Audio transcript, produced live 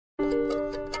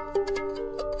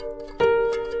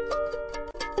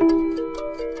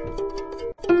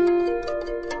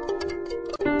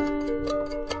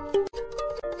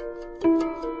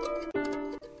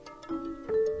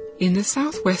the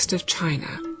southwest of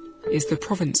China is the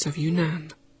province of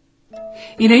Yunnan.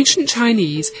 In ancient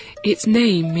Chinese, its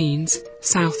name means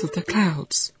south of the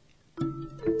clouds.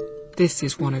 This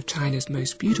is one of China's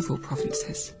most beautiful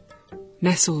provinces,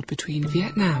 nestled between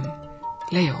Vietnam,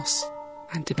 Laos,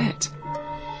 and Tibet.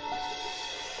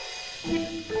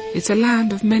 It's a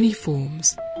land of many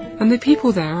forms, and the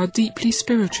people there are deeply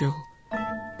spiritual,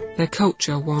 their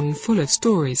culture one full of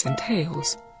stories and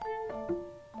tales.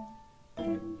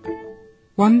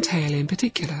 One tale in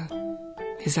particular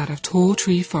is that of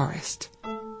TallTree Forest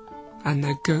and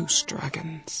the ghost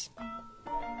dragons.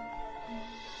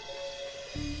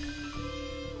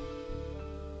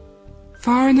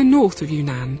 Far in the north of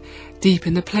Yunnan, deep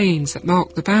in the plains that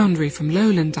mark the boundary from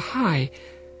lowland to high,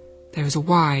 there is a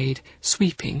wide,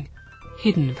 sweeping,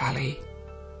 hidden valley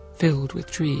filled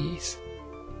with trees.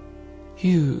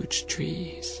 Huge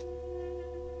trees.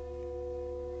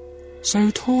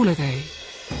 So tall are they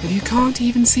that you can't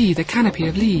even see the canopy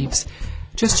of leaves,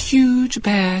 just huge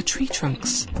bare tree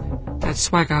trunks that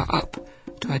swagger up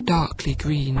to a darkly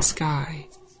green sky.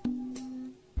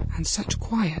 And such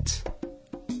quiet,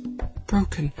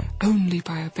 broken only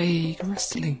by a vague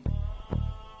rustling,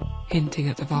 hinting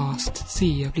at the vast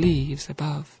sea of leaves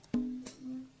above.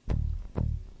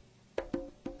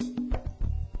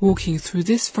 Walking through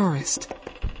this forest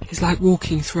is like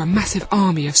walking through a massive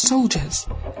army of soldiers,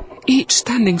 each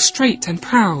standing straight and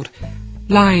proud,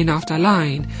 line after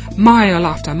line, mile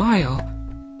after mile,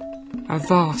 a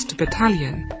vast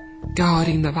battalion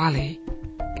guarding the valley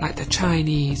like the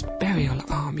Chinese burial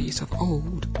armies of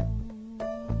old.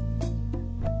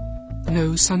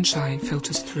 No sunshine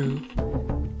filters through,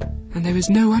 and there is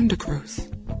no undergrowth,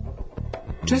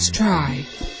 just dry,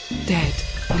 dead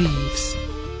leaves,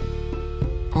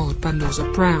 odd bundles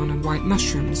of brown and white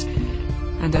mushrooms,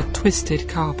 and a twisted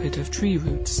carpet of tree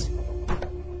roots.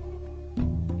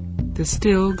 The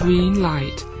still green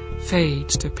light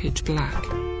fades to pitch black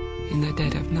in the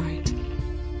dead of night.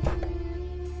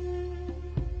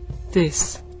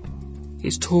 This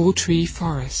is TallTree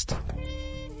Forest,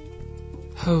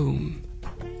 home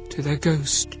to the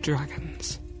ghost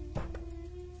dragons.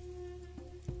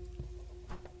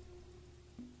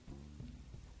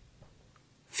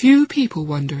 Few people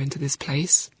wander into this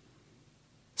place.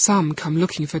 Some come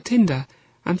looking for tinder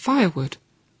and firewood,